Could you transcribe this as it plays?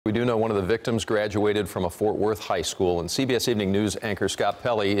We do know one of the victims graduated from a Fort Worth high school, and CBS Evening News anchor Scott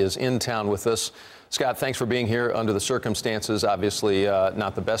Pelley is in town with us. Scott, thanks for being here under the circumstances, obviously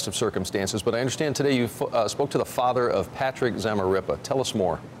not the best of circumstances, but I understand today you spoke to the father of Patrick Zamarripa. Tell us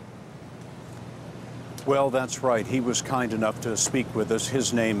more. Well, that's right. He was kind enough to speak with us.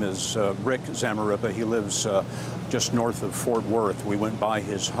 His name is Rick Zamarripa. He lives just north of Fort Worth. We went by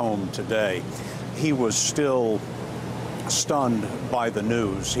his home today. He was still stunned by the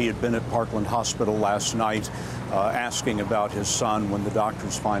news. He had been at Parkland Hospital last night asking about his son when the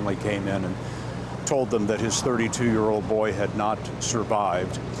doctors finally came in and told them that his 32-year-old boy had not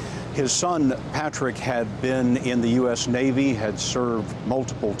survived. His son, Patrick, had been in the U.S. Navy, had served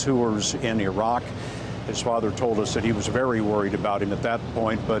multiple tours in Iraq. His father told us that he was very worried about him at that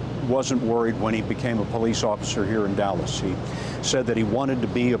point, but wasn't worried when he became a police officer here in Dallas. He said that he wanted to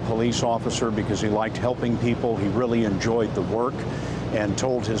be a police officer because he liked helping people. He really enjoyed the work, and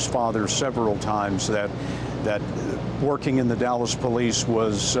told his father several times that working in the Dallas police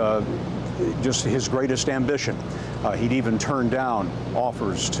was just his greatest ambition. He'd even turned down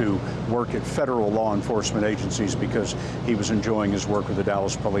offers to work at federal law enforcement agencies because he was enjoying his work with the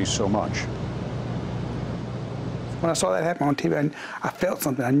Dallas police so much. When I saw that happen on TV, I felt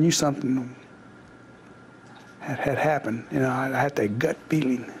something. I knew something had happened. You know, I had that gut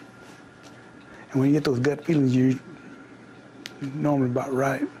feeling. And when you get those gut feelings, you're normally about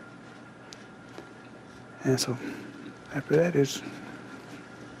right. And so after that is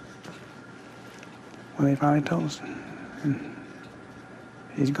when they finally told us, and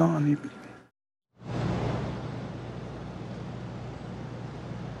he's gone.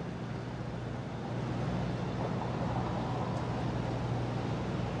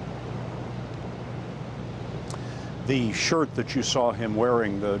 The shirt that you saw him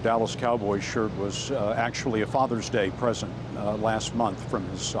wearing, the Dallas Cowboys shirt, was actually a Father's Day present last month from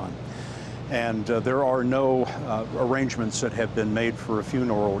his son. And there are no arrangements that have been made for a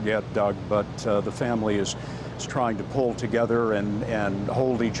funeral yet, Doug, but the family is trying to pull together and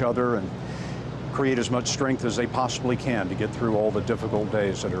hold each other and create as much strength as they possibly can to get through all the difficult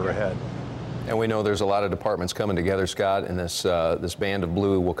days that are ahead. And we know there's a lot of departments coming together, Scott, and this band of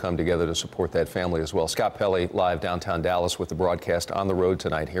blue will come together to support that family as well. Scott Pelley, live downtown Dallas with the broadcast on the road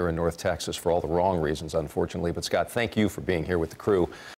tonight here in North Texas for all the wrong reasons, unfortunately. But Scott, thank you for being here with the crew.